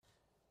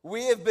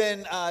We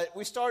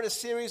started a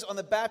series on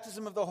the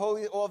baptism of the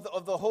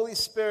Holy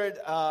Spirit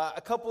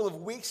a couple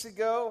of weeks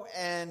ago,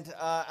 and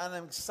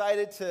I'm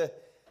excited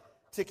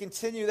to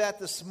continue that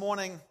this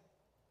morning,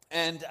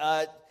 and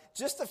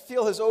just to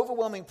feel His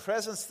overwhelming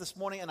presence this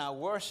morning in our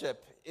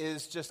worship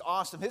is just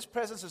awesome. His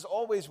presence is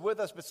always with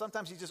us, but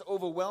sometimes He just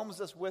overwhelms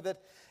us with it,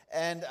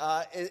 and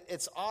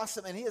it's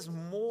awesome, and He has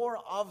more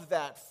of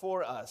that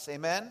for us.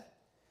 Amen?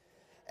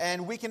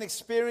 And we can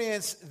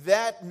experience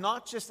that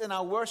not just in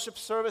our worship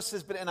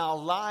services, but in our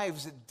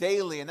lives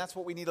daily. And that's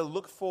what we need to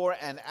look for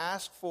and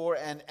ask for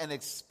and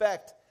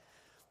expect.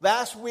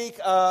 Last week,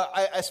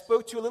 I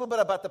spoke to you a little bit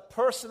about the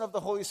person of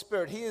the Holy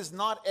Spirit. He is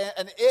not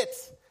an it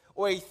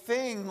or a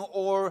thing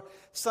or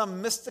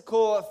some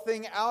mystical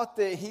thing out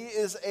there. He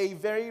is a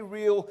very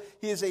real,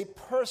 He is a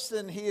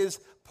person. He is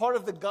part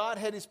of the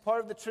Godhead. He's part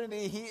of the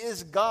Trinity. He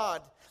is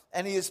God,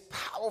 and He is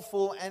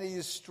powerful, and He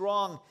is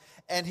strong.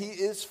 And He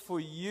is for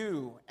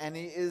you, and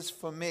He is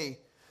for me.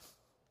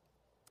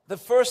 The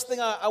first thing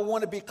I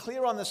want to be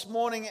clear on this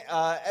morning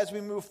as we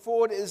move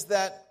forward is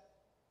that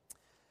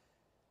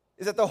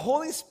the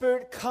Holy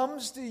Spirit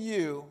comes to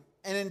you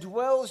and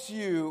indwells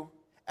you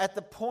at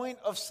the point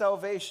of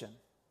salvation.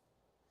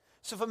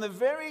 So from the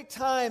very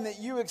time that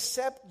you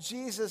accept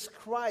Jesus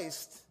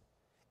Christ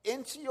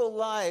into your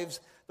lives,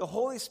 the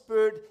Holy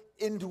Spirit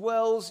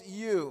indwells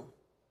you.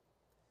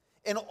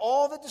 In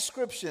all the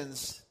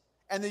descriptions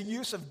and the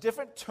use of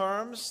different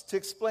terms to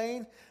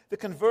explain the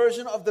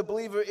conversion of the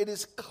believer, it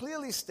is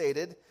clearly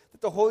stated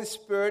that the Holy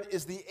Spirit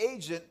is the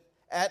agent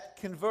at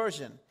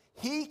conversion.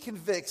 He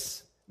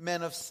convicts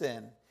men of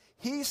sin.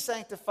 He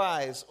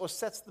sanctifies or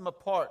sets them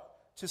apart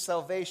to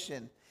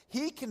salvation.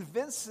 He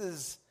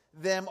convinces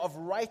them of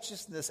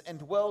righteousness and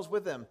dwells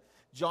with them.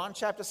 John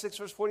chapter 6,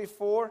 verse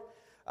 44,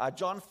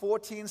 John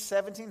 14,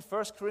 17,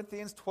 1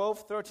 Corinthians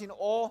 12, 13,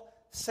 all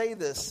say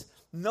this.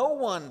 No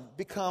one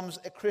becomes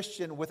a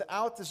Christian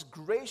without this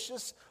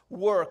gracious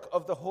work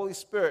of the Holy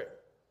Spirit.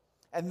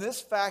 And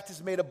this fact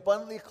is made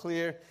abundantly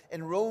clear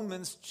in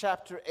Romans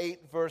chapter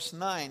 8, verse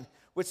 9,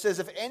 which says,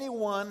 if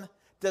anyone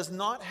does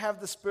not have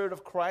the Spirit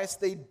of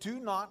Christ, they do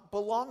not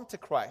belong to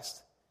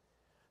Christ.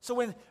 So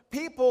when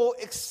people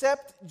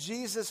accept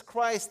Jesus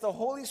Christ, the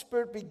Holy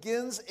Spirit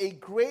begins a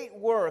great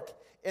work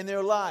in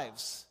their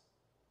lives.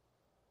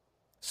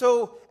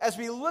 So as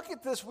we look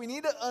at this, we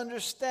need to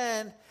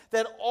understand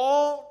that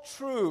all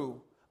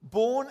true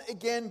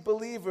born-again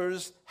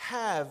believers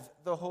have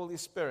the Holy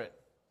Spirit.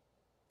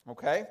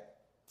 Okay?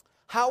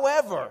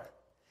 However,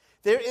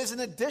 there is an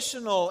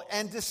additional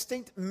and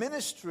distinct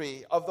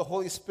ministry of the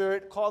Holy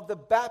Spirit called the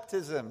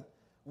baptism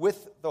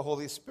with the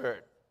Holy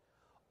Spirit.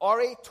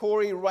 R.A.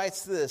 Torrey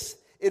writes this,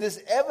 it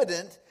is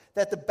evident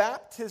that the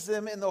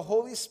baptism in the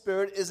Holy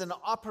Spirit is an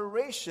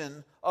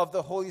operation of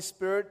the Holy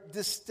Spirit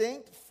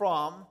distinct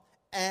from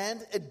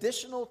and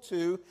additional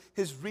to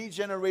His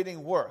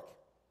regenerating work.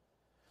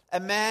 A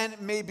man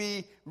may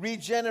be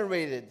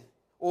regenerated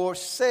or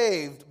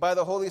saved by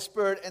the Holy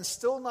Spirit and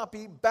still not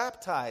be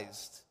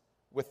baptized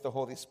with the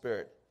Holy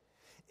Spirit.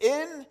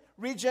 In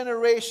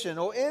regeneration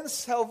or in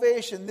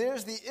salvation,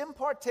 there's the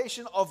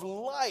impartation of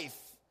life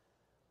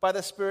by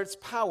the Spirit's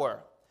power.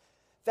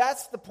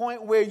 That's the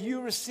point where you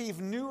receive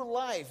new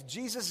life.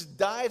 Jesus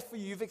died for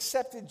you. You've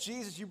accepted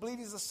Jesus. You believe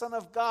He's the Son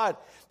of God.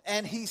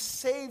 And He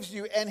saves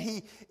you. And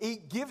He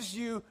gives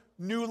you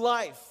new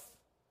life.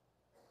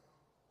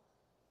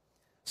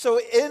 So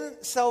in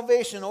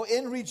salvation or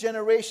in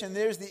regeneration,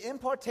 there's the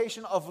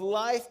impartation of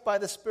life by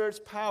the Spirit's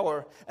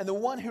power. And the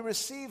one who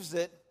receives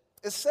it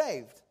is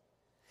saved.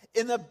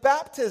 In the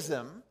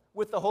baptism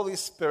with the Holy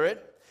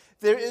Spirit,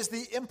 there is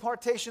the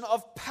impartation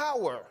of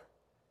power.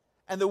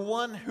 And the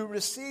one who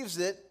receives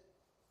it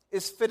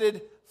is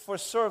fitted for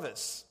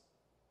service.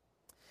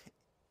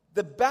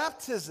 The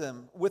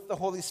baptism with the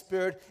Holy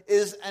Spirit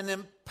is an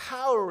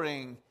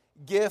empowering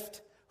gift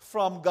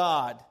from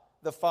God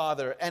the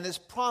Father and is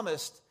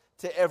promised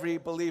to every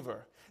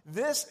believer.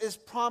 This is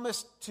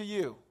promised to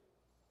you.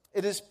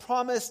 It is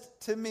promised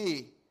to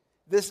me,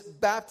 this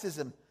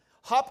baptism.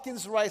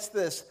 Hopkins writes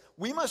this,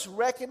 we must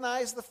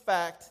recognize the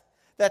fact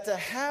that to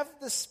have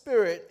the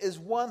Spirit is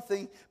one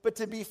thing, but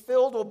to be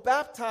filled or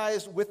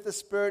baptized with the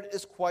Spirit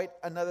is quite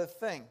another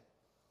thing.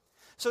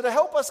 So to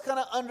help us kind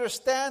of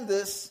understand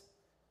this,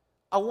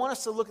 I want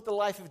us to look at the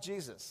life of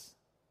Jesus.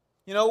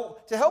 You know,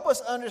 to help us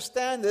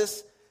understand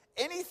this,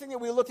 anything that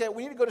we look at,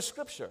 we need to go to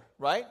Scripture,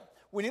 right?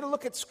 We need to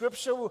look at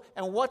Scripture,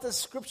 and what does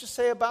Scripture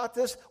say about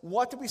this?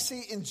 What do we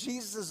see in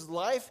Jesus'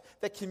 life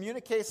that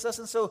communicates us?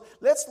 And so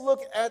let's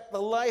look at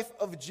the life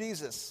of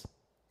Jesus.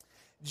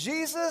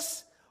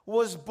 Jesus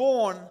was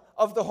born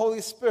of the Holy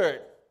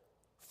Spirit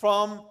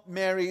from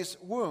Mary's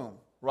womb,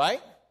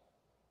 right?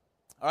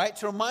 All right,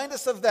 to remind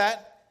us of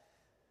that,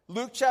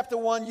 Luke chapter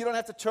 1, you don't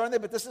have to turn there,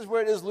 but this is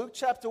where it is, Luke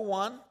chapter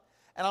 1,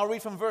 and I'll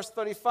read from verse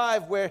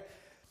 35, where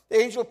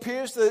the angel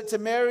appears to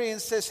Mary and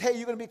says, hey,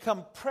 you're going to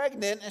become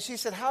pregnant, and she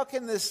said, how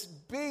can this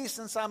be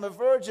since I'm a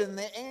virgin? And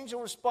the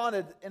angel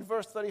responded in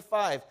verse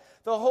 35,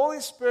 the Holy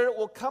Spirit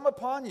will come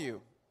upon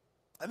you,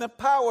 and the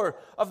power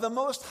of the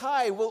Most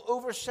High will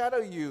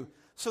overshadow you.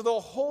 So the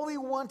Holy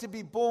One to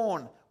be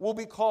born will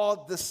be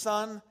called the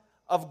Son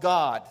of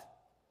God.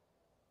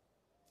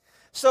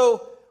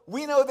 So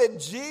we know that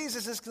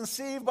Jesus is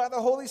conceived by the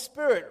Holy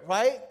Spirit,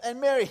 right?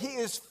 And Mary, he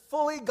is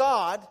fully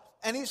God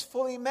and he's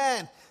fully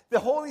man. The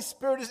Holy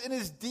Spirit is in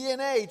his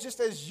DNA,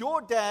 just as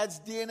your dad's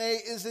DNA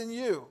is in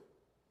you.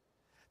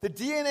 The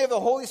DNA of the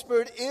Holy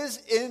Spirit is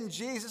in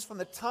Jesus from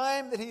the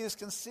time that he is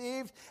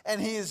conceived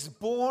and he is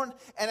born.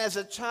 And as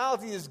a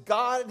child, he is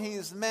God and he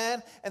is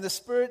man, and the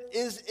Spirit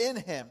is in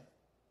him.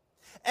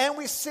 And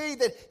we see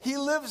that he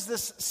lives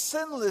this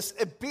sinless,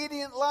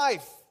 obedient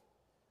life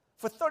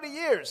for 30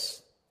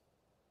 years.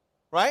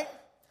 Right?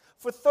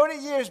 For 30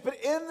 years. But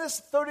in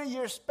this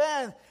 30-year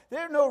span,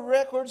 there are no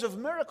records of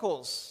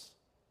miracles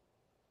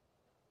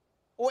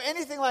or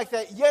anything like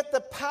that. Yet the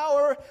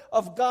power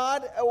of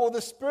God, or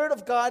the Spirit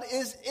of God,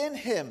 is in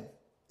him.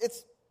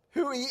 It's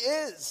who he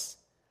is.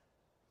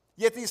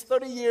 Yet these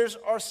 30 years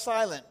are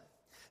silent.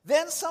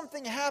 Then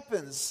something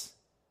happens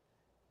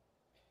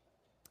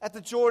at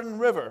the Jordan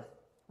River,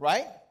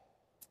 right?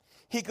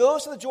 He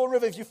goes to the Jordan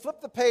River. If you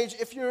flip the page,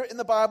 if you're in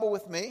the Bible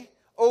with me,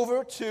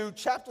 over to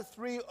chapter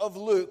 3 of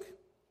Luke,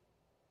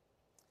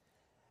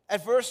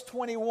 at verse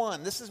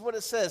 21. This is what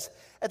it says.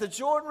 At the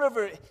Jordan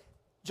River,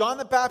 John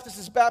the Baptist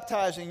is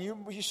baptizing.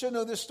 You should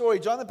know this story.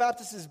 John the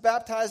Baptist is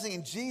baptizing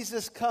and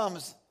Jesus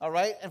comes, all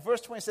right? And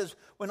verse 20 says,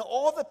 when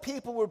all the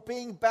people were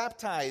being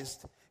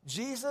baptized,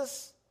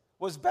 Jesus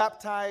was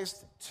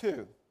baptized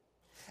too.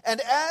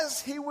 And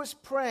as he was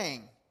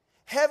praying,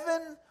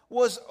 heaven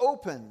was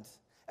opened,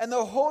 and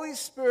the Holy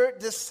Spirit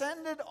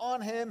descended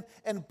on him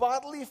in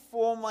bodily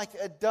form like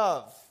a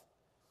dove.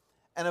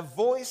 And a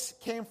voice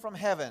came from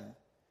heaven,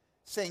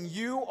 saying,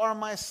 "You are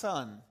my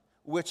Son,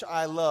 which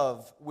I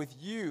love. With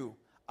you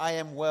I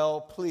am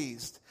well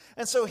pleased."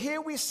 And so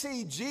here we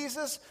see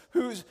Jesus,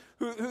 who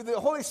the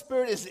Holy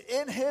Spirit is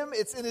in him.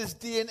 It's in his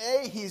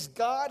DNA. He's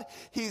God.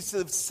 He's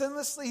lived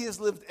sinlessly. He's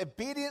lived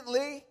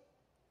obediently.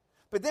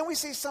 But then we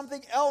see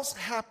something else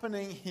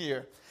happening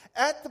here.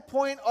 At the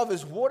point of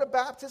his water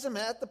baptism,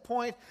 at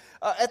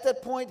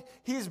that point,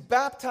 he's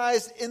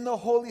baptized in the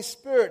Holy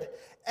Spirit.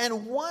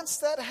 And once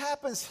that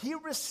happens, he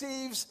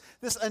receives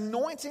this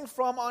anointing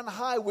from on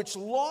high, which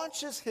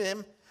launches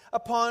him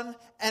upon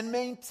and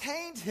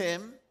maintained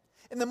him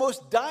in the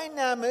most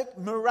dynamic,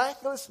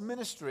 miraculous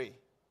ministry.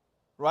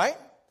 Right?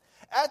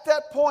 At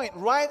that point,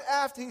 right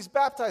after he's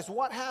baptized,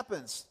 what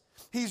happens?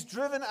 He's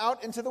driven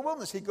out into the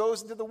wilderness. He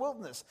goes into the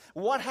wilderness.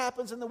 What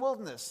happens in the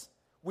wilderness?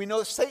 We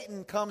know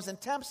Satan comes and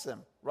tempts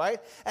him,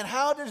 right? And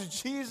how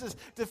does Jesus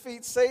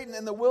defeat Satan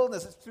in the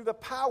wilderness? It's through the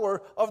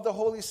power of the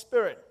Holy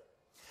Spirit.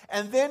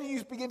 And then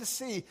you begin to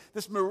see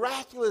this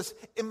miraculous,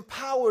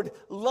 empowered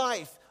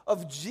life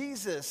of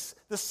Jesus,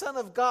 the Son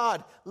of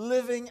God,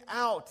 living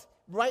out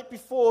right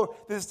before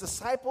his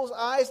disciples'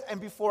 eyes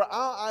and before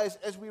our eyes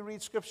as we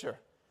read Scripture.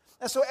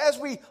 And so as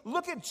we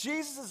look at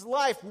Jesus'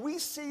 life, we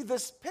see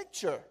this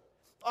picture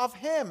of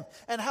him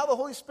and how the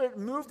Holy Spirit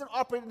moved and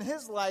operated in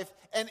his life,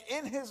 and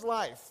in his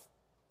life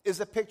is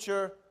a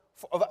picture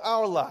of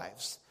our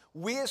lives.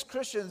 We as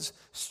Christians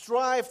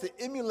strive to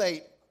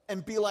emulate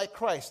and be like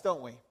Christ,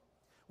 don't we?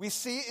 We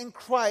see in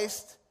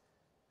Christ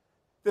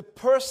the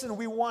person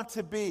we want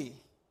to be.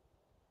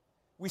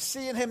 We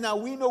see in him. Now,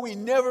 we know we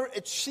never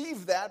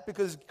achieve that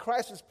because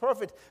Christ is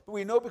perfect, but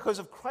we know because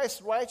of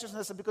Christ's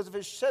righteousness and because of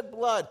his shed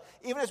blood,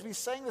 even as we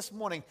sang this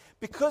morning,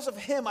 because of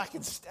him I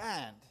can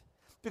stand.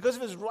 Because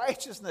of his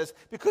righteousness,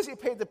 because he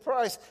paid the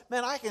price,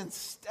 man, I can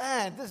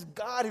stand. This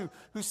God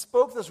who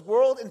spoke this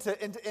world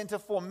into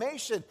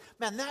formation,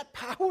 man, that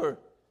power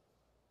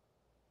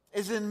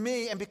is in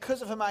me, and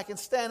because of him I can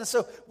stand. And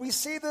so we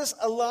see this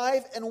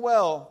alive and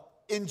well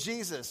in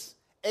Jesus.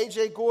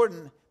 A.J.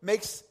 Gordon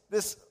makes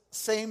this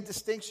same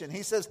distinction.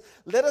 He says,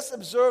 "Let us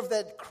observe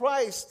that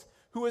Christ,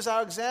 who is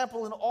our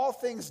example in all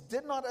things,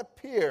 did not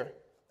appear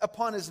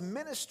upon his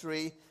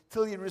ministry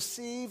till he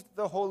received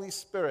the Holy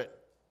Spirit."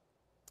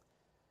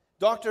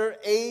 Dr.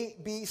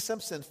 A.B.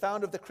 Simpson,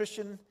 founder of the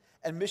Christian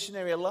and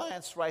Missionary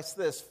Alliance, writes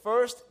this: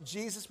 "First,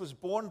 Jesus was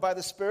born by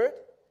the Spirit,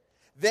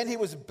 then he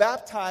was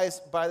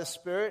baptized by the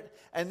Spirit,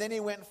 and then he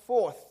went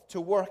forth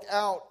to work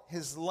out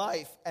his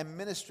life and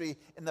ministry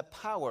in the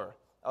power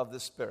of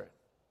the Spirit."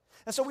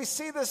 And so we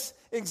see this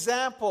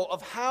example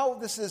of how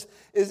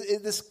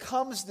this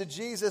comes to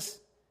Jesus.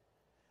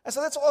 And so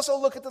let's also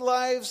look at the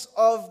lives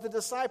of the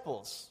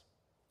disciples.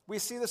 We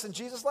see this in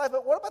Jesus' life,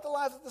 but what about the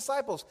lives of the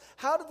disciples?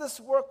 How did this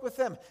work with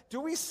them? Do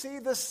we see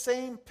the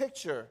same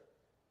picture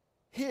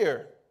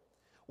here?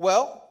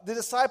 Well, the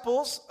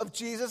disciples of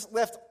Jesus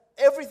left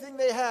everything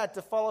they had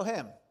to follow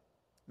him.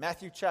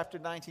 Matthew chapter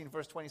 19,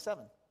 verse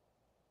 27.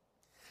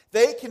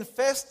 They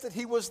confessed that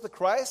he was the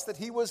Christ, that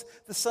he was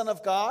the Son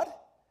of God,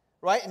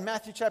 right? In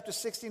Matthew chapter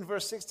 16,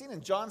 verse 16,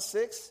 and John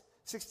 6,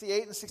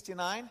 68 and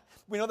 69.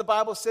 We know the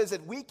Bible says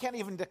that we can't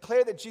even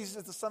declare that Jesus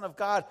is the Son of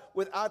God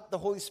without the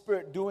Holy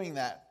Spirit doing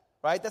that.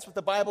 Right? That's what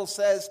the Bible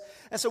says.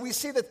 And so we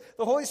see that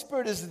the Holy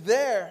Spirit is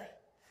there.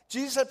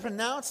 Jesus had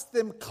pronounced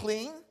them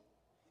clean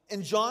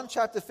in John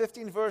chapter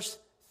 15, verse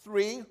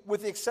 3,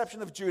 with the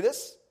exception of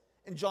Judas.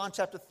 In John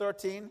chapter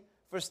 13,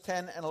 verse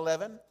 10 and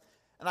 11.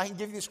 And I can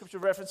give you the scripture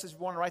references if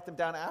you want to write them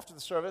down after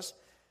the service.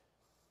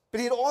 But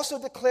he had also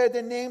declared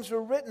their names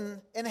were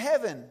written in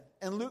heaven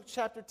in Luke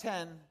chapter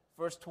 10,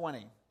 verse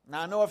 20.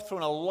 Now, I know I've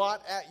thrown a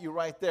lot at you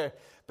right there,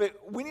 but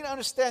we need to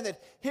understand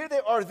that here they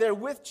are, they're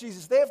with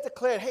Jesus. They have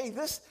declared, hey,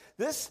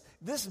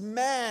 this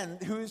man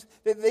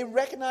they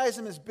recognize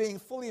him as being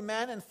fully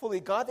man and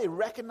fully God. They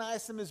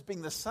recognize him as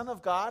being the Son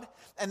of God,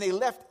 and they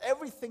left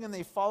everything and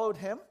they followed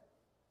him.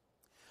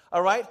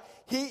 All right?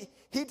 He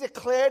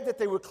declared that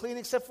they were clean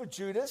except for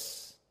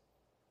Judas.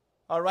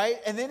 All right?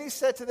 And then he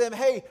said to them,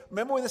 hey,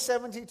 remember when the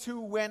 72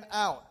 went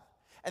out?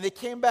 And they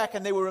came back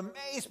and they were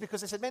amazed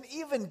because they said, man,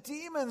 even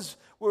demons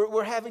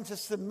were having to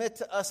submit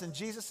to us. And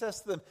Jesus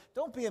says to them,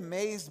 don't be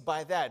amazed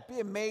by that. Be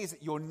amazed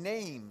that your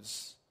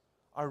names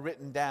are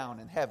written down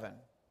in heaven.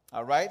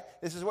 All right?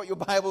 This is what your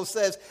Bible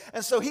says.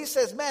 And so he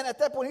says, man, at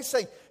that point he's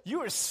saying,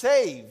 you are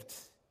saved.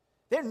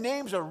 Their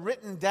names are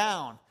written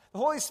down. The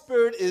Holy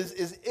Spirit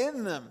is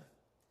in them.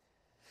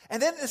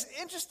 And then this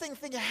interesting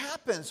thing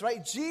happens,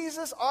 right?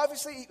 Jesus,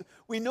 obviously,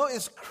 we know,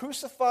 is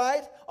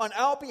crucified on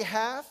our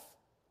behalf.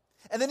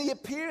 And then he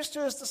appears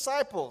to his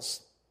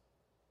disciples.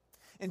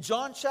 In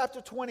John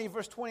chapter 20,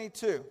 verse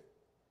 22,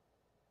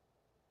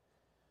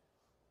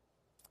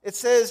 it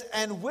says,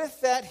 and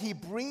with that he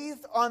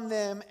breathed on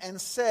them and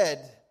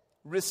said,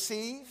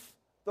 receive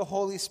the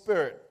Holy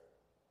Spirit.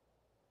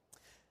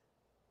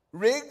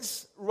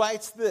 Riggs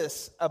writes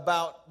this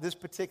about this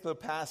particular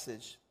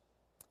passage.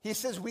 He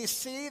says, we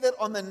see that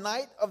on the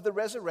night of the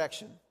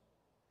resurrection,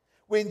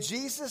 when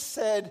Jesus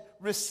said,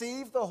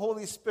 receive the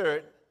Holy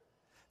Spirit,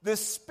 the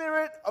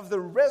Spirit of the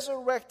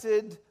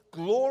resurrected,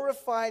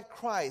 glorified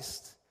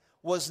Christ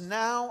was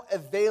now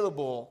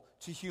available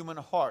to human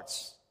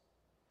hearts.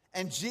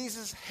 And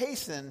Jesus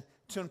hastened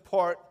to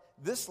impart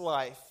this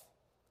life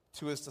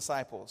to his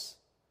disciples.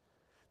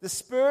 The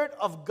Spirit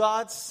of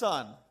God's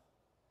Son,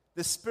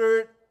 the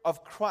Spirit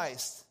of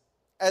Christ,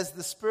 as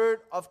the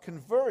Spirit of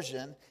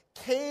conversion,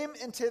 came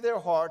into their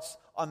hearts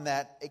on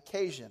that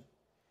occasion.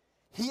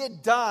 He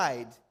had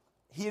died.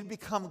 He had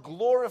become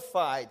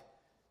glorified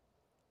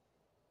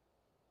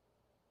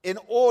in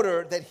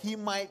order that he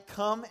might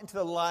come into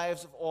the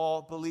lives of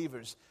all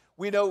believers.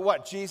 We know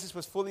what? Jesus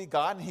was fully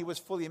God and he was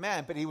fully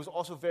man, but he was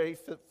also very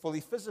fully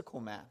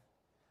physical man.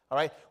 All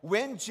right?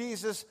 When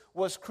Jesus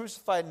was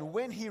crucified and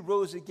when he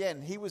rose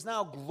again, he was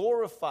now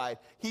glorified.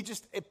 He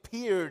just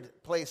appeared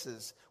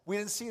places. We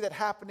didn't see that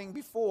happening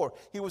before.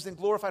 He was in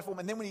glorified form.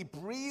 And then when he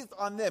breathed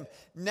on them,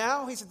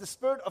 now he said the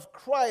Spirit of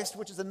Christ,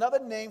 which is another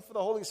name for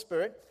the Holy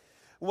Spirit,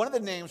 one of the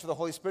names for the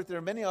Holy Spirit, there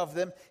are many of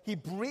them, he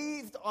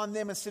breathed on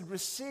them and said,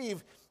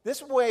 receive.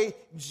 This way,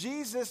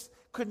 Jesus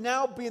could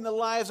now be in the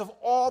lives of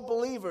all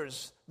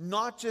believers,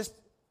 not just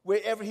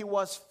wherever he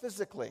was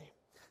physically.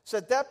 So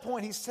at that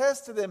point, he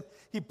says to them,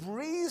 he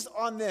breathes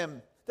on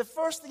them. The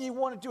first thing he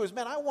wanted to do is,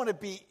 man, I want to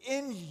be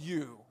in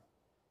you.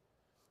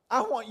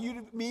 I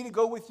want me to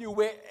go with you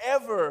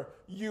wherever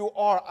you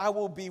are. I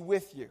will be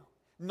with you,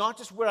 not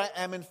just where I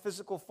am in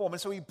physical form.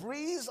 And so he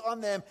breathes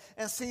on them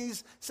and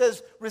says,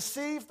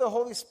 receive the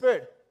Holy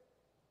Spirit.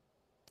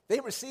 They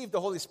received the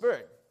Holy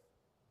Spirit.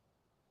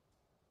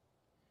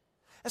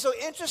 And so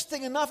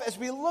interesting enough, as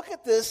we look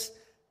at this,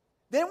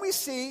 then we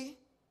see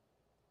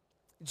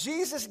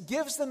Jesus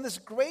gives them this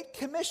great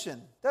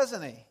commission,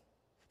 doesn't he?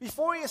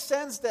 Before he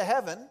ascends to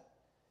heaven,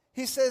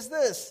 he says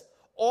this,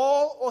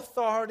 all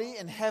authority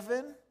in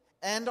heaven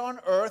and on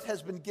earth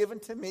has been given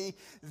to me.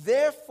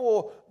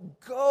 Therefore,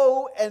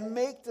 go and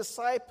make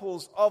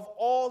disciples of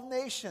all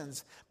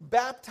nations,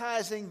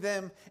 baptizing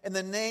them in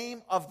the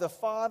name of the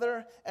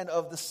Father and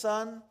of the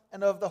Son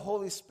and of the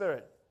Holy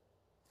Spirit.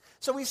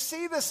 So we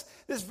see this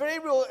very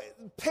real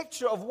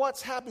picture of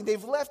what's happening.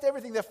 They've left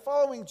everything. They're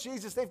following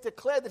Jesus. They've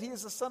declared that he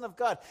is the Son of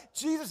God.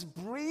 Jesus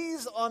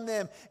breathes on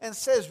them and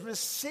says,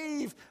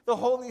 receive the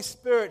Holy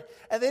Spirit.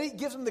 And then he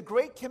gives them the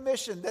Great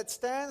Commission that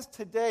stands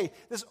today,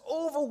 this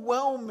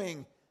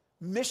overwhelming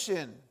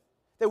mission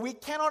that we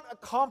cannot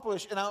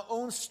accomplish in our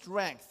own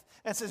strength.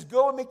 And says,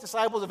 go and make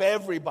disciples of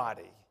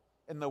everybody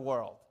in the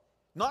world.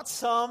 Not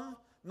some,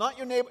 not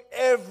your neighbor,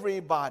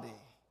 everybody.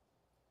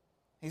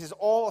 He says,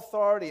 all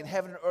authority in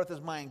heaven and earth is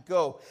mine,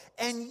 go.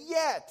 And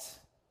yet,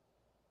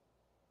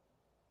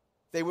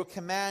 they were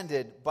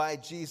commanded by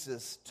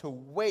Jesus to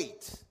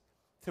wait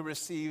to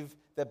receive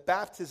the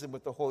baptism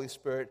with the Holy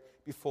Spirit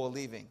before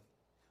leaving.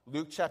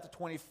 Luke chapter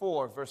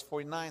 24, verse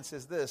 49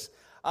 says this,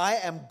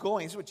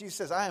 this is what Jesus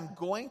says, I am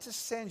going to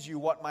send you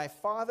what my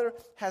Father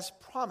has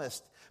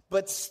promised,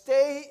 but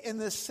stay in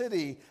this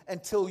city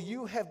until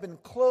you have been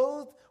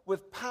clothed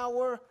with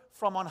power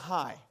from on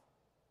high.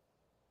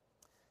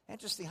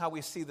 Interesting how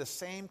we see the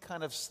same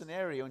kind of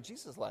scenario in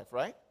Jesus' life,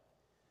 right?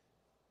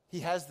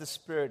 He has the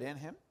Spirit in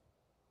him.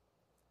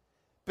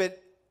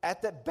 But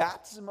at the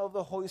baptism of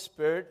the Holy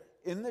Spirit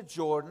in the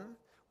Jordan,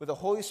 where the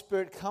Holy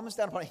Spirit comes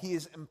down upon him, he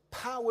is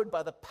empowered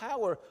by the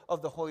power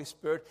of the Holy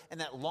Spirit, and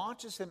that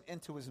launches him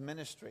into his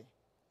ministry.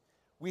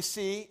 We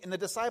see in the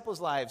disciples'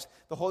 lives,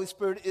 the Holy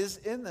Spirit is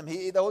in them.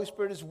 The Holy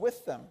Spirit is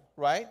with them,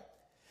 right?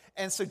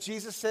 And so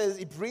Jesus says,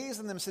 he breathes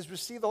on them and says,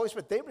 receive the Holy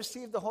Spirit. They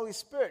received the Holy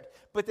Spirit,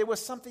 but there was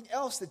something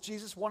else that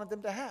Jesus wanted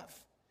them to have.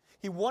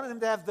 He wanted them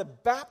to have the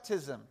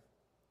baptism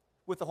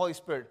with the Holy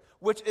Spirit,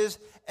 which is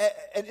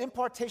an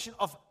impartation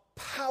of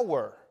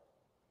power,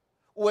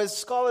 or as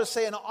scholars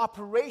say, an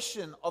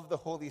operation of the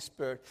Holy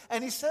Spirit.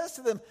 And he says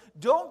to them,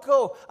 don't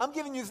go. I'm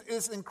giving you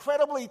this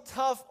incredibly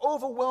tough,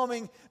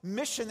 overwhelming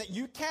mission that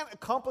you can't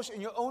accomplish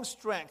in your own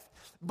strength,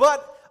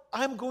 but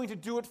I'm going to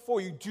do it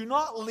for you. Do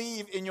not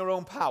leave in your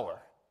own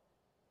power.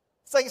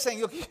 It's like he's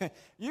saying, look,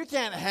 you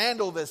can't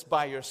handle this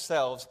by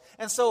yourselves.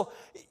 And so,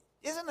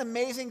 isn't it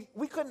amazing?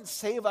 We couldn't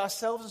save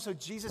ourselves, and so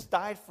Jesus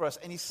died for us,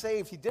 and he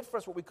saved. He did for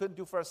us what we couldn't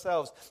do for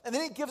ourselves. And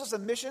then he gives us a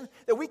mission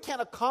that we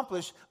can't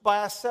accomplish by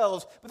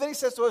ourselves. But then he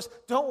says to us,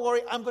 don't worry,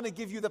 I'm going to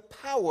give you the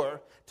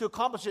power to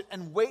accomplish it,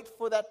 and wait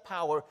for that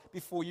power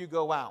before you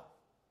go out.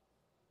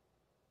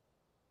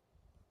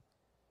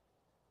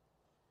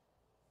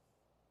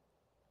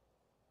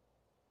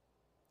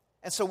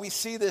 And so we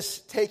see this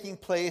taking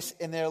place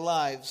in their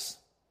lives.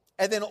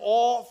 And then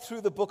all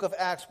through the book of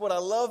Acts, what I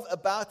love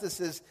about this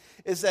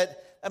is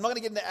that, I'm not going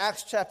to get into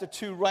Acts chapter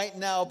 2 right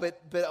now,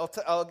 but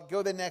I'll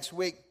go there next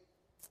week.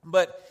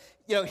 But,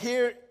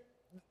 here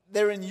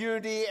they're in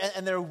unity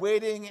and they're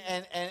waiting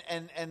and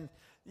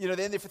they're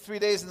in there for 3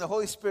 days and the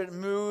Holy Spirit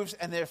moves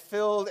and they're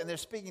filled and they're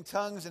speaking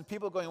tongues and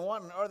people are going,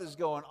 what on earth is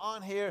going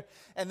on here?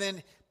 And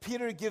then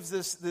Peter gives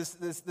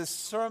this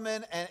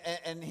sermon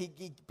and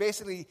he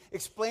basically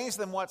explains to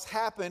them what's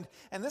happened.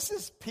 And this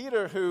is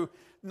Peter who,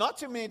 not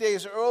too many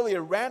days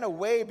earlier, ran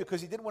away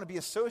because he didn't want to be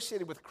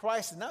associated with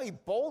Christ. And now he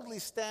boldly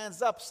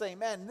stands up saying,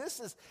 man,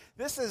 this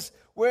is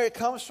where it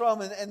comes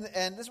from. And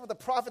this is what the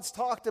prophets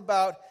talked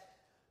about.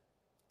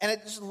 And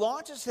it just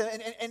launches him.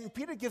 And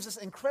Peter gives this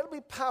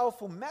incredibly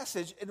powerful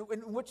message in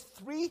which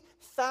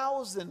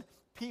 3,000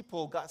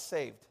 people got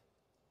saved.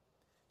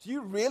 Do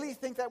you really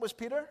think that was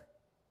Peter?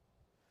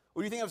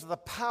 Or do you think it was the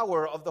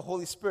power of the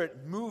Holy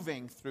Spirit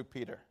moving through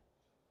Peter?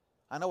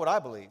 I know what I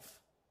believe.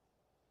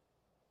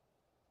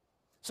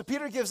 So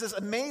Peter gives this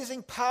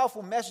amazing,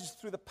 powerful message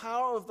through the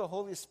power of the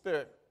Holy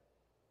Spirit.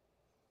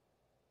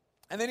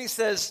 And then he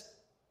says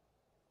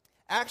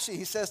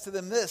to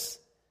them this.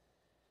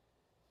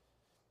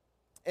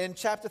 In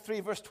chapter 3,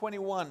 verse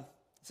 21. He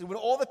said, when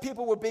all the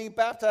people were being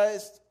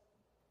baptized...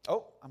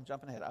 Oh, I'm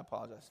jumping ahead. I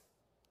apologize.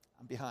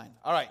 I'm behind.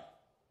 All right.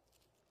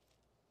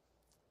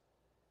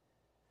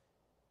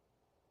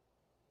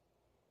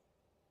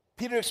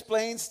 Peter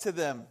explains to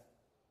them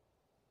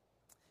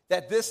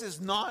that this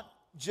is not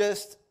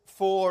just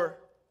for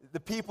the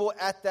people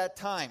at that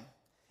time.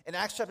 In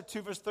Acts chapter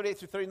 2, verse 38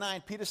 through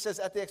 39, Peter says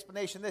at the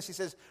explanation this, he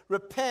says,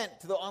 repent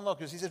to the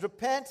onlookers. He says,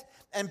 repent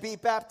and be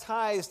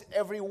baptized,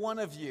 every one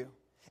of you,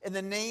 in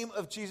the name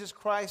of Jesus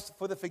Christ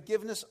for the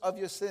forgiveness of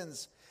your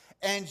sins,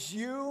 and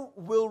you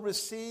will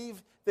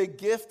receive the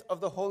gift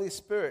of the Holy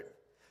Spirit.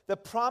 The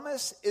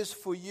promise is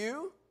for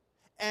you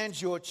and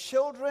your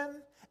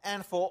children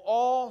and for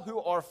all who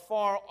are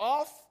far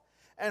off,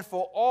 and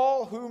for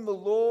all whom the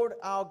Lord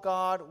our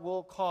God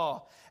will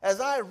call.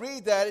 As I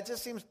read that, it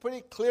just seems pretty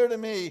clear to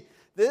me.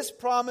 This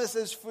promise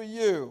is for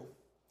you,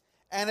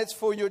 and it's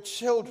for your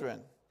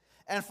children,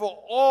 and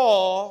for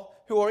all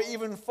who are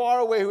even far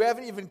away, who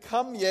haven't even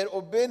come yet,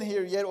 or been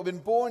here yet, or been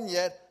born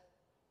yet,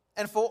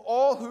 and for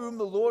all whom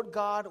the Lord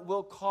God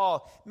will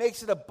call.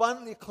 Makes it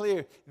abundantly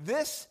clear.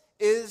 This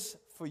is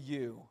for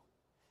you.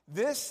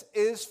 This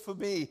is for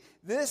me.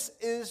 This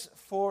is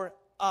for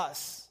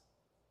us.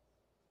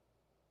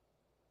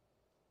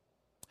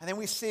 And then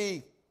we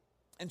see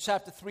in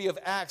chapter 3 of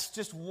Acts,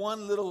 just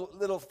one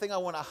little thing I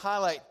want to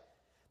highlight.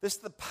 This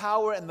is the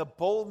power and the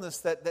boldness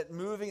that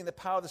moving in the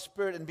power of the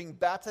Spirit and being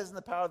baptized in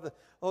the power of the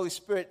Holy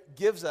Spirit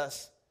gives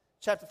us.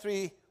 Chapter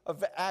 3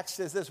 of Acts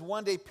says this: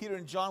 one day Peter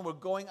and John were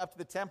going up to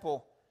the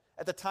temple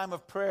at the time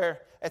of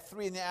prayer at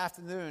 3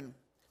 p.m.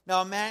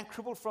 Now a man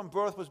crippled from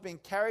birth was being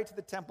carried to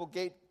the temple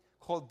gate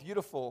called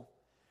Beautiful,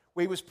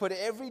 where he was put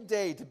every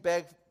day to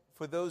beg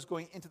for those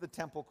going into the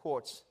temple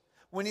courts.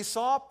 When he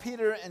saw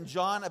Peter and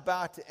John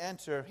about to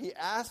enter, he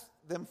asked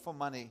them for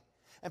money.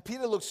 And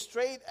Peter looked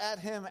straight at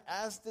him,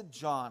 as did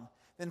John.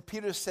 Then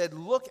Peter said,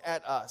 look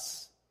at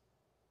us.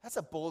 That's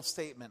a bold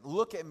statement.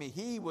 Look at me.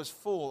 He was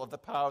full of the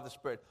power of the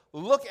Spirit.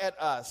 Look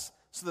at us.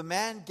 So the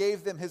man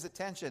gave them his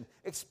attention,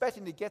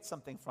 expecting to get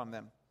something from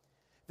them.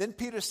 Then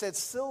Peter said,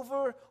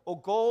 silver or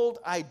gold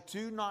I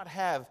do not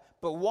have,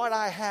 but what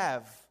I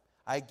have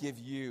I give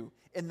you.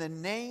 In the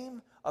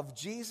name of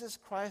Jesus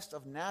Christ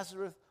of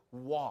Nazareth,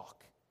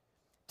 walk.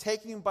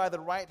 Taking him by the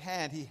right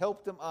hand, he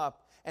helped him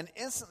up, and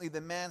instantly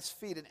the man's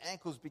feet and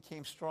ankles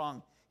became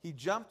strong. He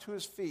jumped to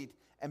his feet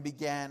and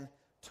began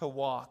to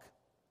walk.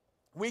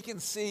 We can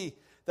see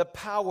the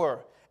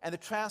power and the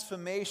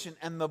transformation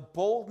and the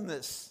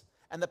boldness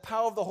and the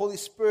power of the Holy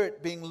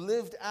Spirit being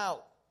lived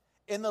out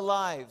in the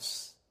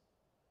lives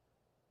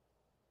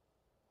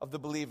of the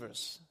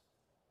believers.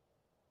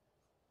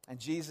 And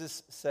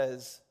Jesus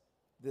says,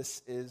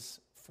 this is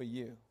for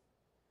you.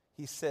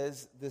 He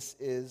says, this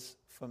is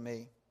for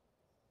me.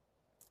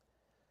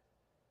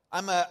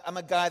 I'm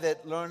a guy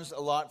that learns a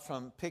lot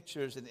from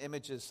pictures and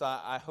images, so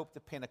I hope to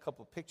paint a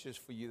couple of pictures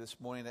for you this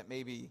morning that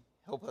maybe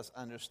help us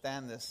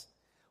understand this.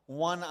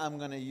 One I'm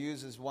going to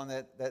use is one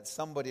that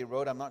somebody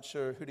wrote. I'm not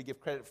sure who to give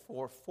credit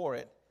for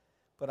it,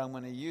 but I'm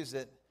going to use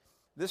it.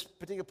 This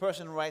particular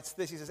person writes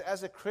this. He says,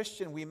 as a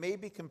Christian, we may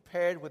be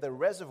compared with a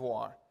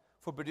reservoir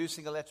for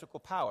producing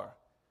electrical power.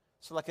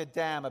 So like a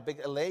dam,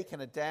 a lake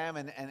and a dam,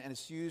 and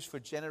it's used for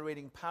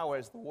generating power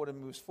as the water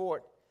moves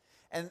forward.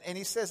 And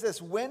he says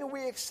this, when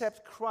we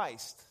accept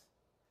Christ,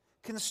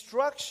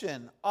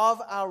 construction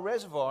of our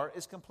reservoir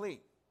is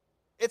complete.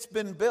 It's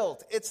been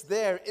built. It's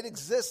there. It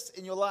exists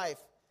in your life.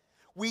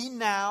 We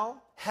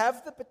now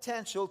have the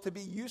potential to be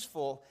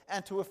useful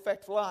and to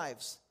affect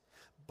lives.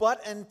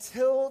 But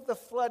until the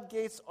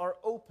floodgates are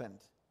opened,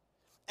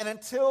 and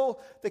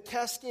until the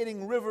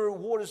cascading river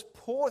waters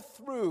pour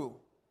through,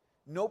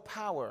 no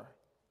power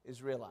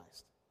is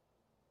realized.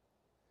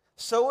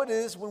 So it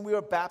is when we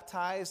are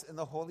baptized in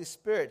the Holy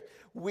Spirit.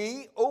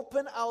 We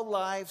open our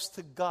lives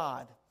to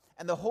God,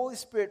 and the Holy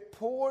Spirit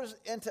pours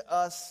into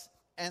us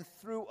and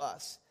through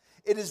us.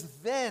 It is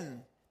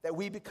then that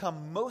we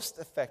become most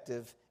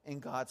effective in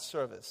God's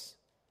service.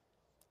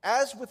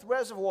 As with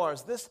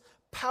reservoirs, this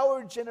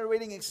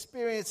power-generating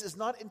experience is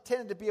not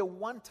intended to be a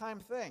one-time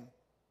thing.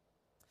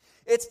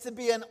 It's to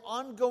be an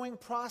ongoing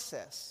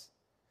process.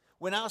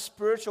 When our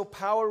spiritual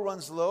power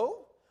runs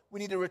low, we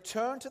need to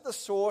return to the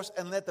source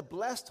and let the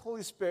blessed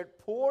Holy Spirit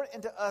pour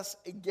into us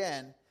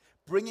again,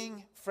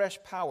 bringing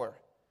fresh power.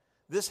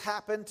 This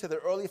happened to the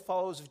early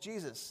followers of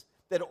Jesus.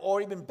 They had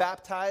already been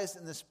baptized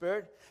in the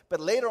Spirit, but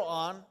later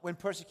on, when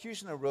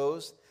persecution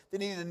arose, they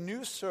needed a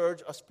new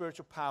surge of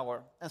spiritual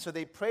power. And so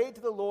they prayed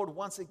to the Lord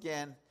once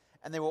again,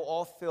 and they were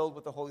all filled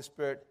with the Holy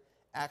Spirit.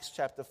 Acts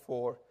chapter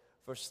 4,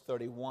 verse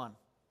 31.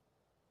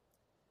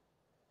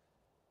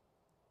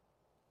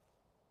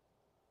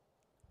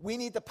 We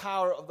need the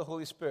power of the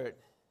Holy Spirit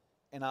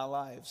in our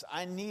lives.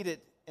 I need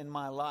it in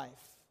my life.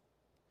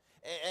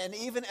 And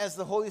even as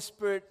the Holy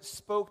Spirit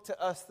spoke to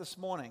us this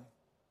morning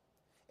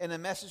in a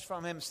message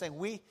from Him saying,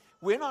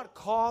 we're not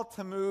called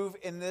to move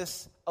in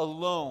this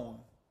alone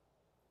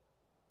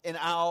in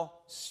our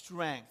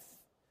strength,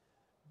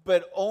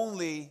 but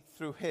only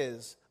through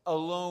His,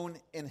 alone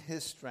in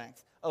His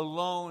strength,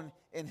 alone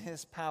in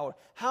His power.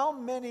 How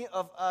many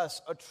of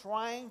us are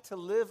trying to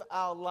live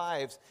our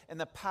lives in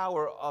the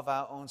power of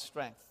our own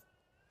strength?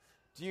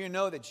 Do you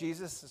know that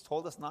Jesus has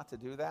told us not to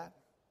do that?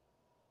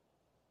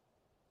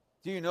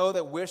 Do you know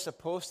that we're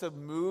supposed to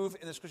move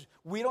in the Scripture?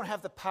 We don't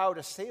have the power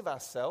to save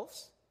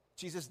ourselves.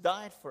 Jesus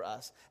died for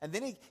us. And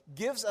then He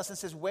gives us and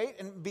says, wait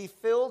and be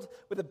filled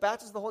with the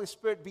baptism of the Holy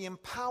Spirit, be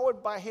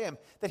empowered by Him,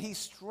 that He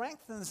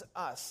strengthens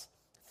us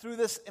through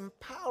this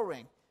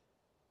empowering.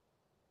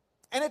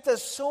 And it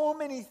does so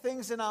many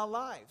things in our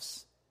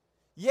lives.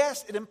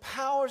 Yes, it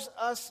empowers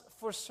us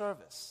for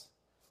service.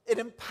 It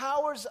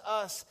empowers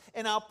us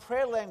in our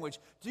prayer language.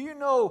 Do you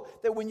know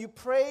that when you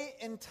pray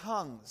in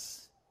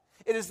tongues,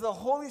 it is the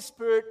Holy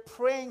Spirit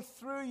praying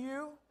through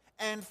you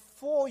and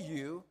for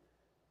you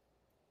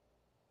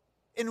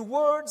in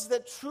words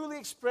that truly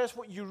express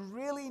what you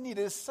really need?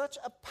 It is such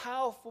a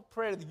powerful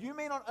prayer that you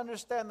may not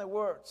understand the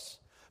words.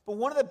 But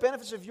one of the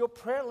benefits of your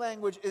prayer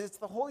language is it's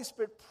the Holy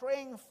Spirit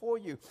praying for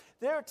you.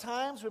 There are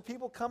times where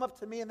people come up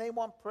to me and they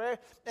want prayer,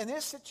 and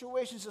their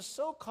situations are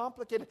so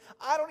complicated,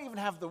 I don't even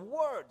have the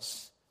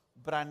words,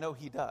 but I know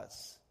He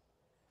does.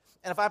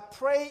 And if I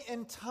pray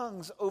in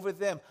tongues over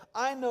them,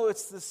 I know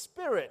it's the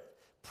Spirit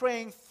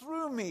praying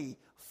through me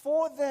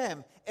for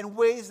them in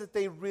ways that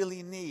they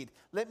really need.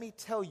 Let me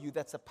tell you,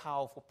 that's a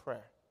powerful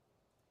prayer.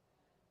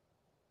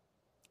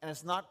 And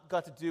it's not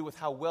got to do with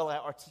how well I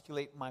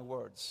articulate my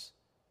words.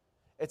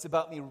 It's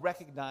about me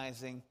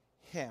recognizing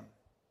Him.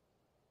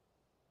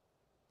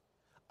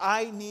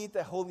 I need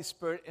the Holy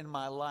Spirit in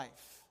my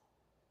life.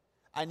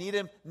 I need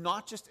Him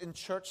not just in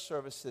church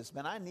services,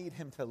 man. I need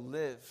Him to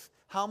live.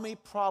 How many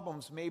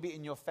problems maybe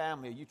in your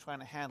family are you trying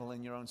to handle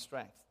in your own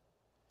strength?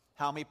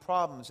 How many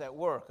problems at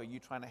work are you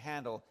trying to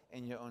handle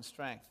in your own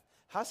strength?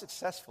 How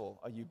successful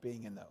are you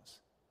being in those?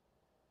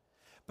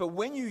 But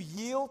when you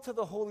yield to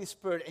the Holy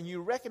Spirit and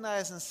you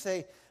recognize and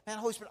say, man,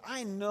 Holy Spirit,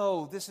 I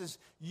know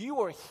you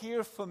are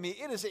here for me.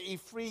 It is a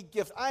free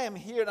gift. I am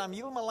here and I'm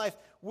yielding my life.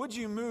 Would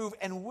you move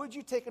and would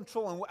you take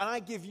control? And I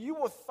give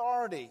you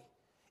authority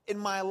in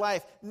my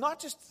life,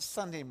 not just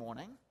Sunday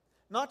morning,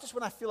 not just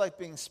when I feel like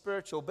being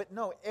spiritual, but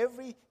no,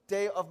 every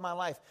day of my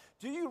life.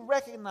 Do you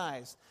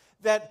recognize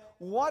that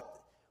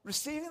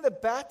receiving the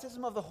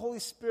baptism of the Holy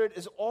Spirit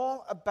is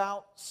all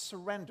about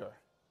surrender?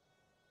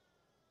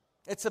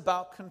 It's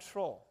about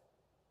control.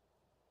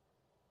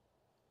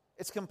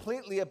 It's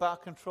completely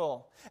about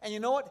control. And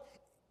you know what?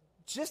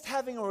 Just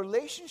having a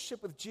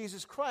relationship with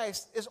Jesus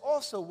Christ is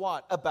also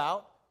what?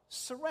 About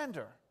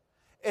surrender.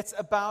 It's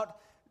about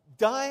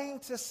dying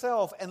to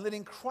self and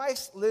letting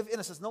Christ live in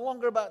us. It's no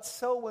longer about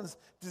Selwyn's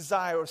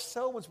desire or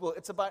Selwyn's will.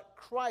 It's about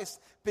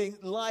Christ being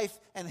life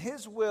and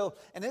His will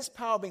and His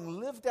power being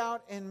lived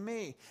out in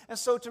me. And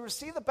so to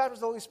receive the baptism of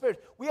the Holy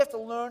Spirit, we have to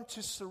learn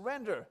to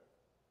surrender.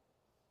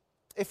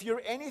 if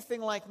you're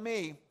anything like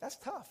me, that's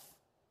tough.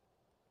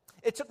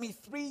 It took me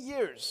 3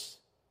 years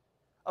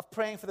of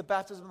praying for the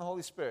baptism of the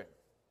Holy Spirit.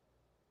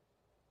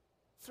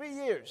 3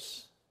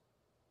 years.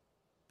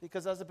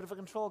 Because I was a bit of a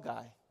control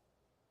guy.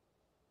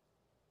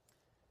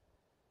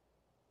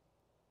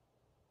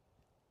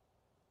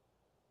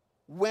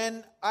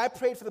 When I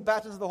prayed for the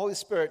baptism of the Holy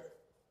Spirit,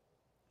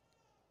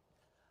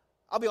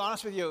 I'll be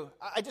honest with you,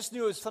 I just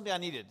knew it was something I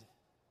needed.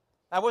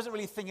 I wasn't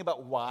really thinking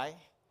about why.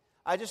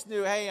 I just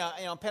knew, hey,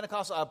 I'm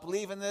Pentecostal, I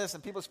believe in this,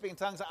 and people speak in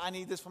tongues, I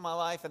need this for my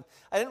life. And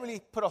I didn't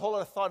really put a whole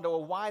lot of thought into,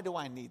 well, why do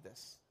I need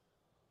this?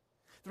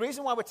 The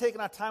reason why we're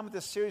taking our time with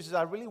this series is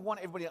I really want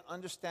everybody to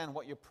understand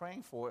what you're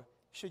praying for,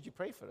 should you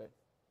pray for it.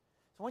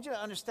 So I want you to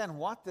understand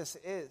what this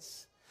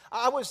is.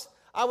 I was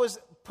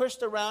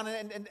pushed around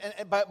and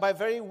by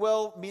very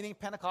well-meaning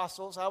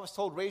Pentecostals. I was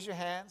told, raise your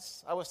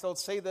hands. I was told,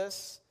 say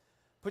this.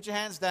 Put your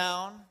hands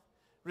down.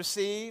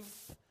 Receive.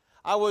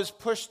 I was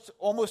pushed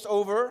almost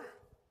over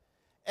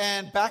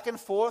and back and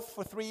forth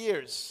for 3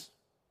 years.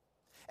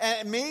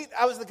 And me,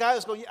 I was the guy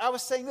I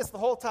was saying this the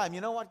whole time.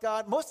 You know what,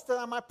 God? Most of the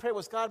time my prayer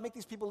was, God, make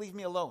these people leave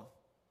me alone.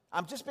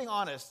 I'm just being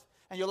honest.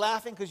 And you're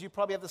laughing because you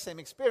probably have the same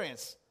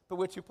experience, but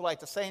we're too polite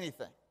to say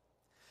anything.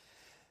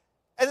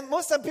 And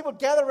most of the time people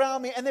gather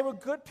around me, and they were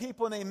good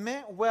people, and they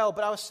meant well,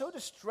 but I was so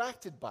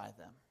distracted by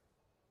them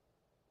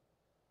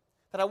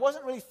that I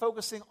wasn't really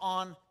focusing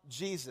on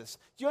Jesus.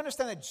 Do you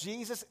understand that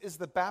Jesus is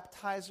the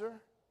baptizer?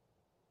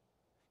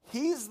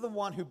 He's the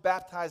one who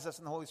baptized us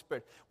in the Holy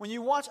Spirit. When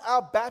you watch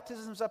our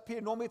baptisms up here,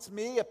 normally it's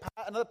me,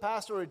 another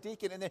pastor, or a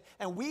deacon,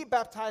 and we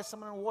baptize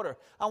someone in water.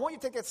 I want you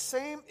to take that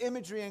same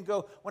imagery and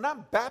go, when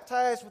I'm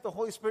baptized with the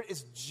Holy Spirit,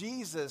 it's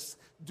Jesus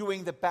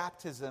doing the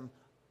baptism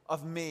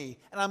of me.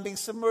 And I'm being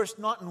submerged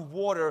not in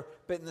water,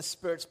 but in the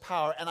Spirit's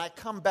power. And I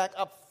come back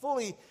up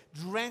fully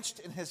drenched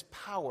in His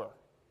power.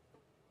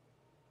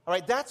 All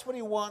right, that's what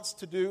He wants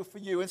to do for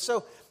you. And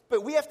so,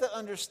 but we have to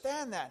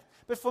understand that.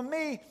 But for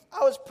me,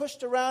 I was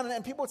pushed around,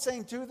 and people were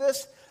saying, do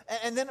this.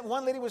 And then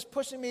one lady was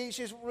pushing me.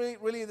 She's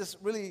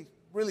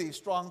really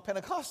strong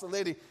Pentecostal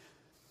lady.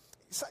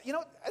 So,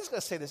 I just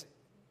got to say this.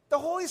 The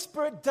Holy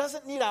Spirit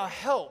doesn't need our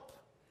help.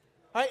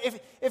 All right?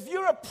 If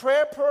you're a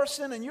prayer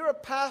person and you're a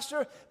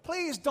pastor,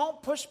 please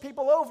don't push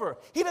people over.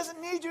 He doesn't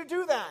need you to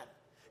do that.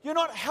 You're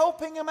not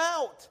helping Him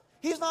out.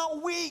 He's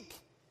not weak.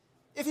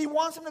 If He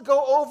wants them to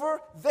go over,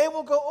 they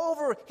will go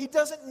over. He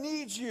doesn't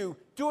need you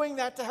doing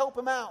that to help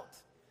Him out.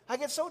 I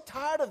get so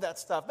tired of that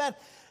stuff.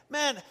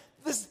 Man,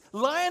 this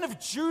Lion of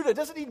Judah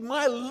doesn't need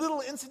my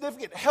little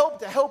insignificant help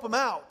to help him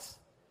out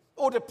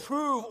or to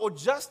prove or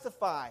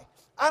justify.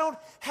 I don't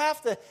have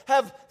to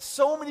have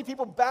so many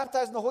people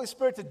baptized in the Holy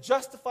Spirit to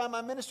justify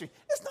my ministry.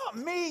 It's not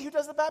me who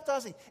does the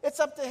baptizing. It's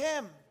up to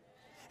Him.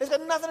 It's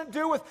got nothing to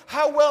do with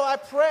how well I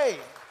pray.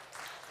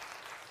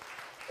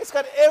 It's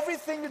got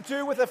everything to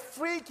do with a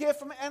free gift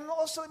from, and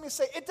also let me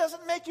say, it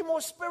doesn't make you more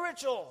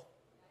spiritual.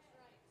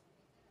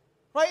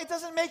 Right? It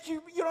doesn't make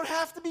you don't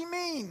have to be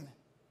mean.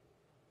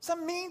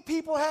 Some mean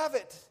people have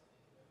it.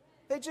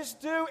 They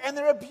just do, and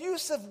they're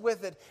abusive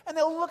with it. And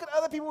they'll look at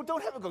other people who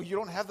don't have it and go, you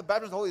don't have the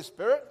baptism of the Holy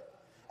Spirit?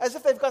 As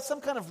if they've got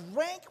some kind of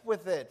rank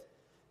with it.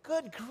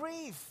 Good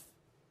grief.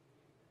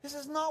 This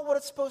is not what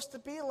it's supposed to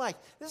be like.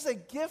 This is a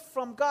gift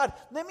from God.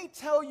 Let me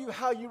tell you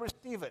how you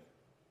receive it.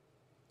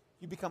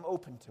 You become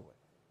open to it.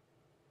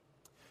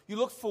 You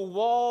look for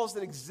walls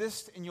that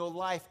exist in your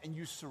life, and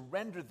you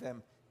surrender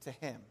them to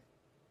Him.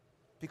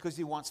 Because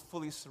He wants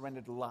fully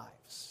surrendered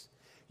lives.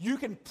 You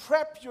can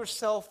prep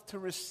yourself to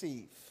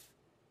receive.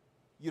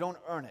 You don't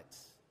earn it.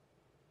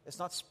 It's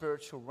not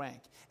spiritual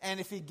rank. And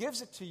if He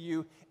gives it to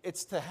you,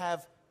 it's to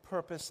have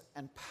purpose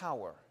and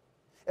power.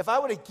 If I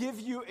were to give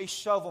you a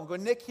shovel and go,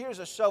 Nick, here's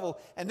a shovel,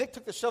 and Nick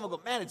took the shovel and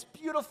go, man, it's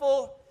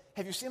beautiful.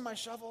 Have you seen my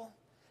shovel?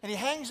 And he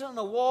hangs it on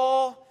the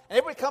wall, and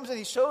everybody comes in,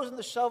 he shows him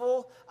the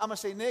shovel. I'm going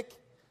to say, Nick,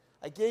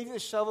 I gave you the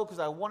shovel because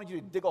I wanted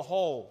you to dig a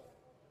hole.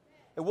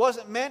 It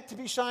wasn't meant to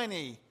be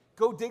shiny.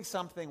 Go dig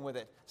something with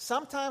it.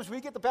 Sometimes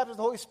we get the baptism of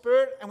the Holy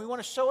Spirit and we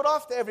want to show it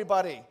off to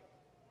everybody.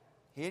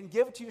 He didn't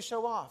give it to you to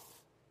show off.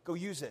 Go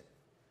use it.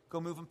 Go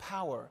move in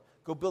power.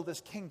 Go build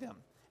His kingdom.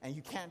 And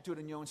you can't do it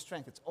in your own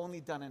strength. It's only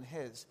done in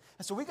His.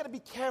 And so we got to be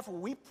careful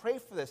when we pray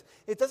for this.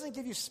 It doesn't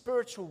give you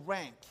spiritual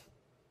rank.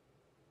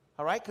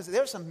 All right? Because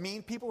there are some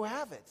mean people who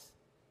have it.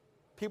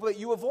 People that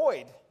you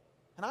avoid.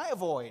 And I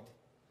avoid.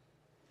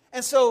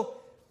 And so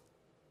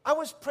I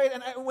was praying,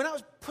 and when I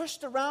was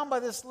pushed around by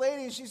this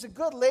lady, she's a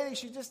good lady,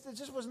 it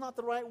just was not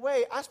the right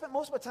way. I spent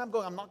most of my time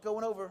going, I'm not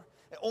going over.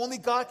 Only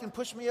God can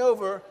push me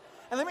over.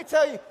 And let me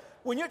tell you,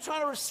 when you're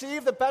trying to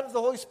receive the baptism of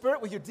the Holy Spirit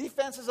with your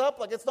defenses up,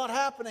 like it's not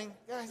happening,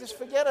 just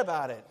forget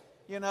about it,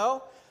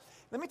 Let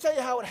me tell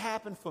you how it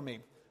happened for me.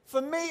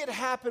 For me, it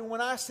happened when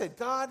I said,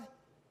 God,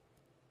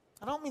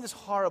 I don't mean this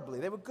horribly.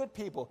 They were good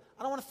people.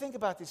 I don't want to think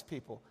about these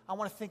people. I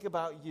want to think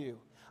about You.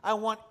 I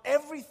want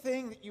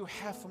everything that You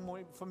have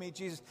for me,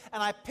 Jesus.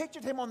 And I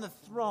pictured Him on the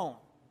throne.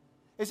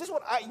 Is this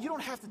what you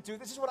don't have to do.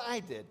 This is what I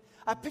did.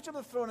 I pictured Him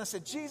on the throne and I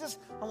said, Jesus,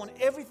 I want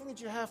everything that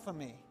You have for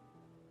me.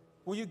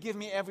 Will you give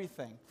me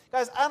everything?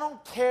 Guys, I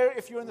don't care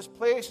if you're in this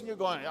place and you're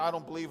going, I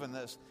don't believe in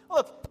this.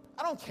 Look,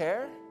 I don't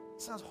care.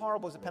 It sounds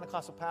horrible as a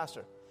Pentecostal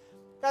pastor.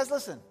 Guys,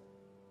 listen.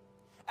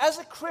 As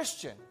a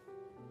Christian,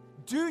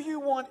 do you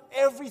want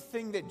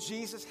everything that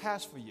Jesus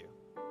has for you?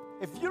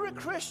 If you're a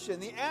Christian,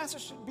 the answer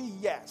should be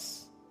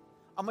yes.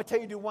 I'm going to tell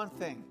you to do one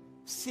thing.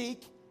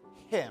 Seek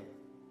Him.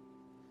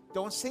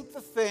 Don't seek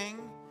the thing.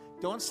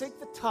 Don't seek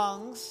the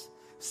tongues.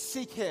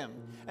 Seek Him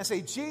and say,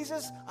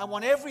 Jesus, I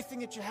want everything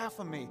that you have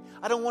for me.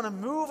 I don't want to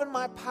move in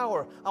my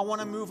power. I want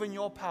to move in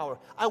your power.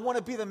 I want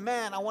to be the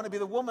man. I want to be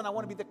the woman. I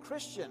want to be the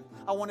Christian.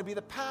 I want to be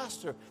the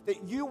pastor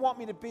that you want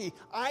me to be.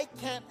 I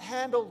can't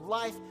handle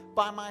life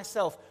by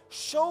myself.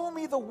 Show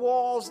me the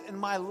walls in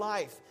my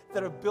life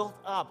that are built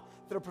up,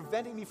 that are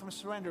preventing me from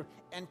surrender,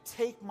 and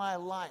take my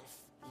life.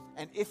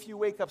 And if you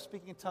wake up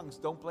speaking in tongues,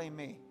 don't blame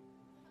me.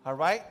 All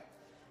right?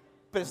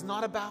 But it's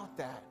not about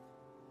that.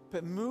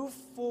 But move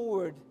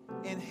forward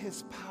in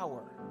His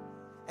power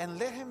and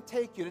let Him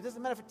take you. It doesn't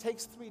matter if it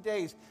takes 3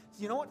 days.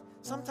 You know what?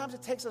 Sometimes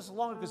it takes us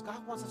longer because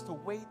God wants us to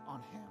wait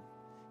on Him.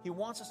 He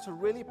wants us to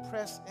really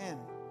press in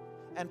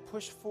and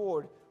push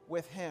forward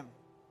with Him.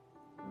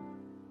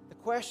 The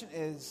question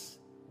is,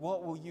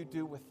 what will you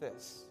do with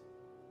this?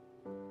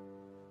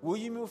 Will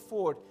you move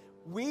forward?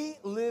 We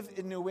live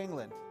in New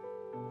England,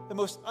 the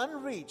most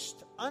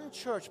unreached,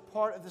 unchurched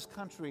part of this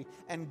country,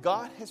 and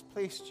God has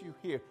placed you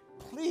here.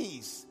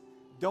 Please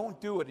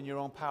don't do it in your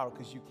own power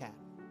because you can't.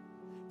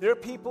 There are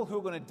people who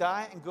are going to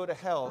die and go to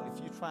hell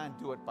if you try and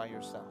do it by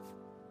yourself.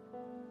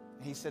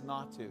 And He said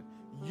not to.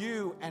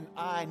 You and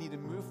I need to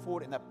move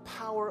forward in the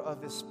power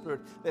of His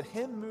Spirit. Let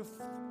Him move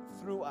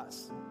through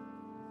us.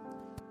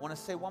 I want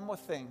to say one more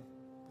thing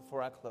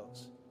before I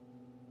close.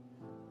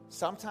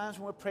 Sometimes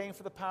when we're praying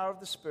for the power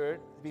of the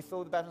Spirit, to be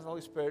filled with the baptism of the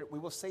Holy Spirit, we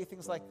will say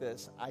things like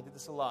this. I did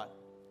this a lot.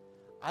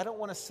 I don't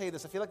want to say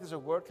this. I feel like there's a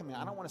word coming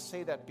out. I don't want to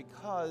say that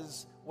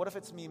because what if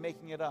it's me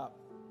making it up?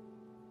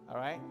 All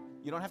right?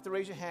 You don't have to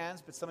raise your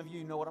hands, but some of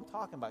you know what I'm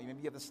talking about. Maybe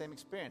you have the same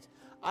experience.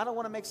 I don't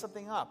want to make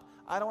something up.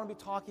 I don't want to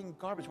be talking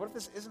garbage. What if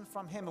this isn't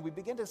from Him? And we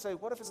begin to say,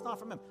 what if it's not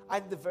from Him? I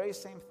did the very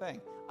same thing.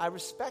 I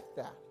respect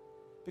that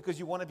because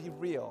you want to be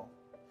real.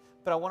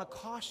 But I want to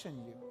caution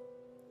you.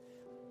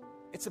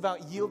 It's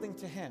about yielding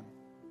to Him.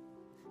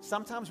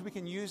 Sometimes we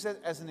can use it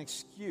as an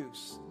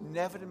excuse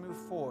never to move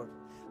forward.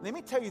 Let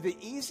me tell you, the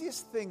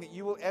easiest thing that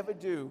you will ever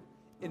do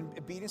in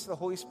obedience to the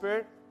Holy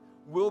Spirit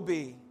will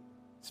be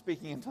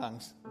speaking in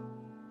tongues.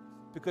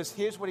 Because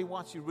here's what He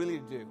wants you really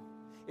to do.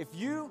 If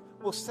you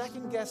will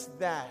second guess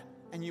that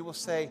and you will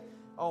say,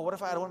 oh, what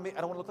if I don't want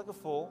to look like a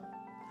fool.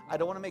 I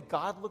don't want to make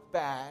God look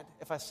bad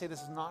if I say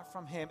this is not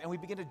from Him. And we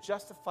begin to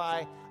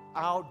justify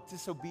our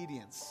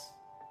disobedience.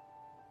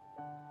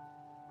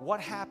 What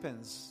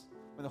happens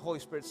when the Holy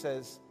Spirit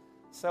says,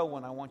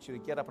 Selwyn, I want you to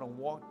get up and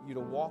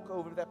walk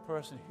over to that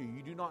person who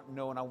you do not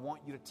know, and I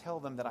want you to tell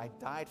them that I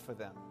died for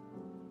them.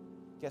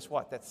 Guess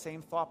what? That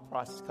same thought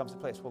process comes to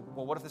place.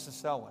 Well, what if this is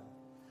Selwyn?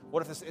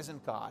 What if this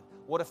isn't God?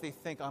 What if they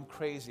think I'm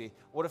crazy?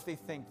 What if they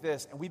think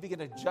this? And we begin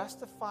to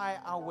justify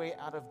our way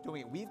out of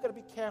doing it. We've got to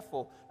be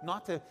careful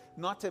not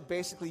to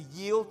basically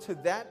yield to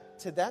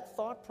that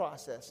thought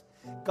process.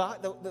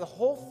 God, the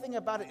whole thing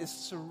about it is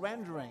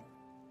surrendering.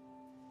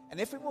 And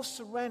if we will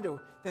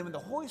surrender, then when the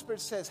Holy Spirit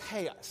says,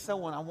 hey,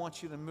 Selwyn, I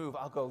want you to move,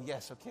 I'll go,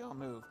 yes, okay, I'll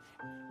move.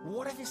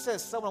 What if He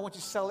says, Selwyn, I want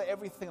you to sell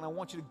everything and I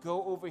want you to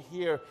go over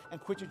here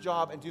and quit your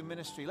job and do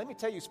ministry? Let me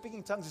tell you,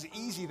 speaking tongues is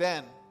easy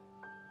then.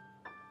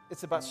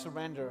 It's about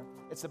surrender.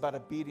 It's about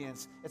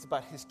obedience. It's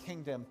about His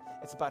kingdom.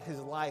 It's about His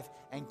life.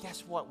 And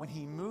guess what? When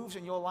He moves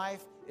in your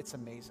life, it's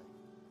amazing.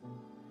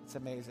 It's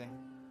amazing.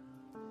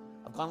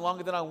 I've gone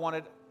longer than I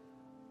wanted.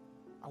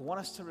 I want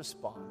us to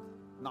respond,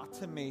 not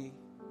to me,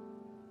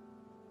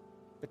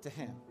 but to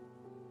Him.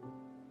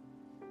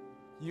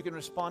 You can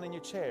respond in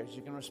your chairs.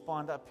 You can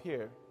respond up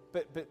here.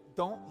 But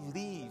don't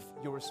leave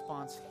your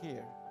response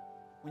here.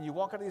 When you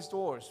walk out of these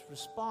doors,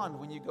 respond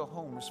when you go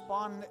home.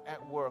 Respond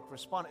at work.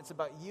 Respond. It's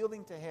about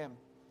yielding to Him.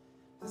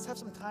 Let's have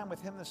some time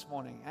with Him this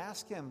morning.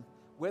 Ask Him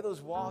where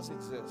those walls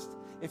exist.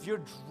 If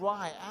you're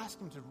dry, ask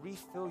Him to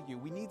refill you.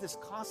 We need this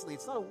constantly.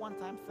 It's not a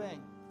one-time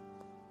thing.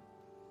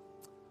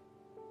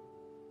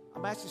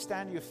 I'm asking you to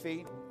stand to your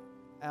feet,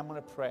 and I'm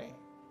going to pray.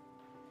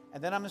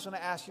 And then I'm just going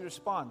to ask you to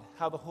respond,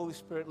 how the Holy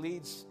Spirit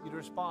leads you to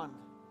respond.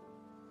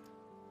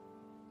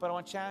 But I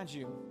want to challenge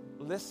you,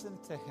 listen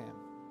to Him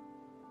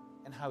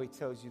and how He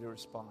tells you to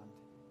respond.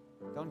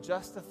 Don't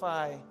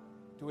justify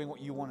doing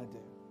what you want to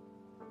do.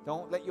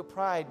 Don't let your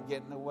pride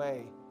get in the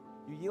way.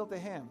 You yield to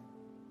Him.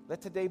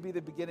 Let today be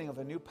the beginning of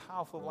a new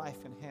powerful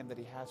life in Him that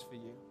He has for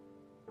you.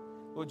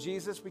 Lord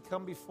Jesus, we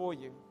come before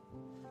you.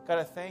 God,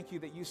 I thank you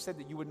that you said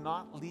that you would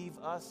not leave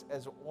us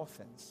as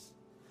orphans.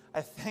 I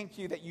thank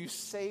you that you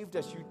saved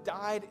us. You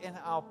died in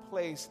our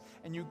place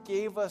and you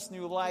gave us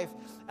new life.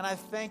 And I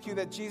thank you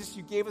that, Jesus,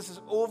 you gave us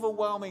this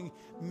overwhelming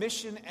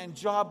mission and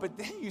job. But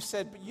then you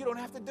said, but you don't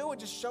have to do it.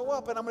 Just show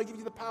up and I'm going to give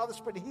you the power of the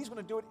Spirit. And He's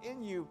going to do it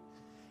in you.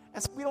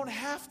 And so we don't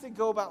have to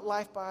go about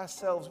life by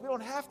ourselves. We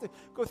don't have to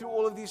go through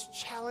all of these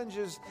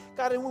challenges.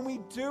 God, and when we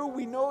do,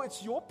 we know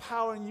it's your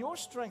power and your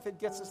strength that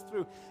gets us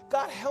through.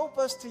 God, help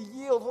us to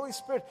yield. Holy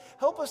Spirit,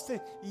 help us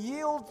to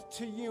yield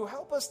to you.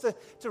 Help us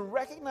to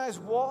recognize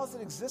walls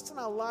that exist in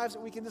our lives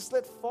that we can just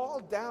let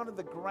fall down to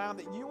the ground,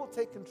 that you will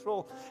take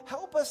control.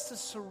 Help us to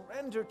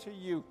surrender to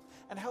you,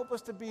 and help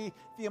us to be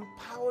the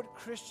empowered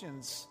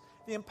Christians,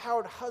 the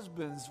empowered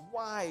husbands,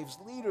 wives,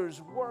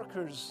 leaders,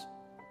 workers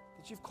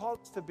that you've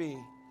called us to be,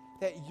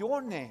 that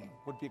your name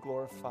would be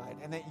glorified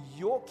and that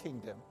your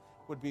kingdom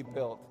would be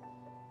built.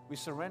 We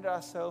surrender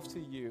ourselves to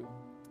you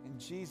in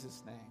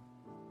Jesus'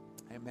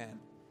 name. Amen.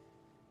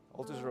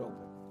 Altars are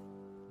open.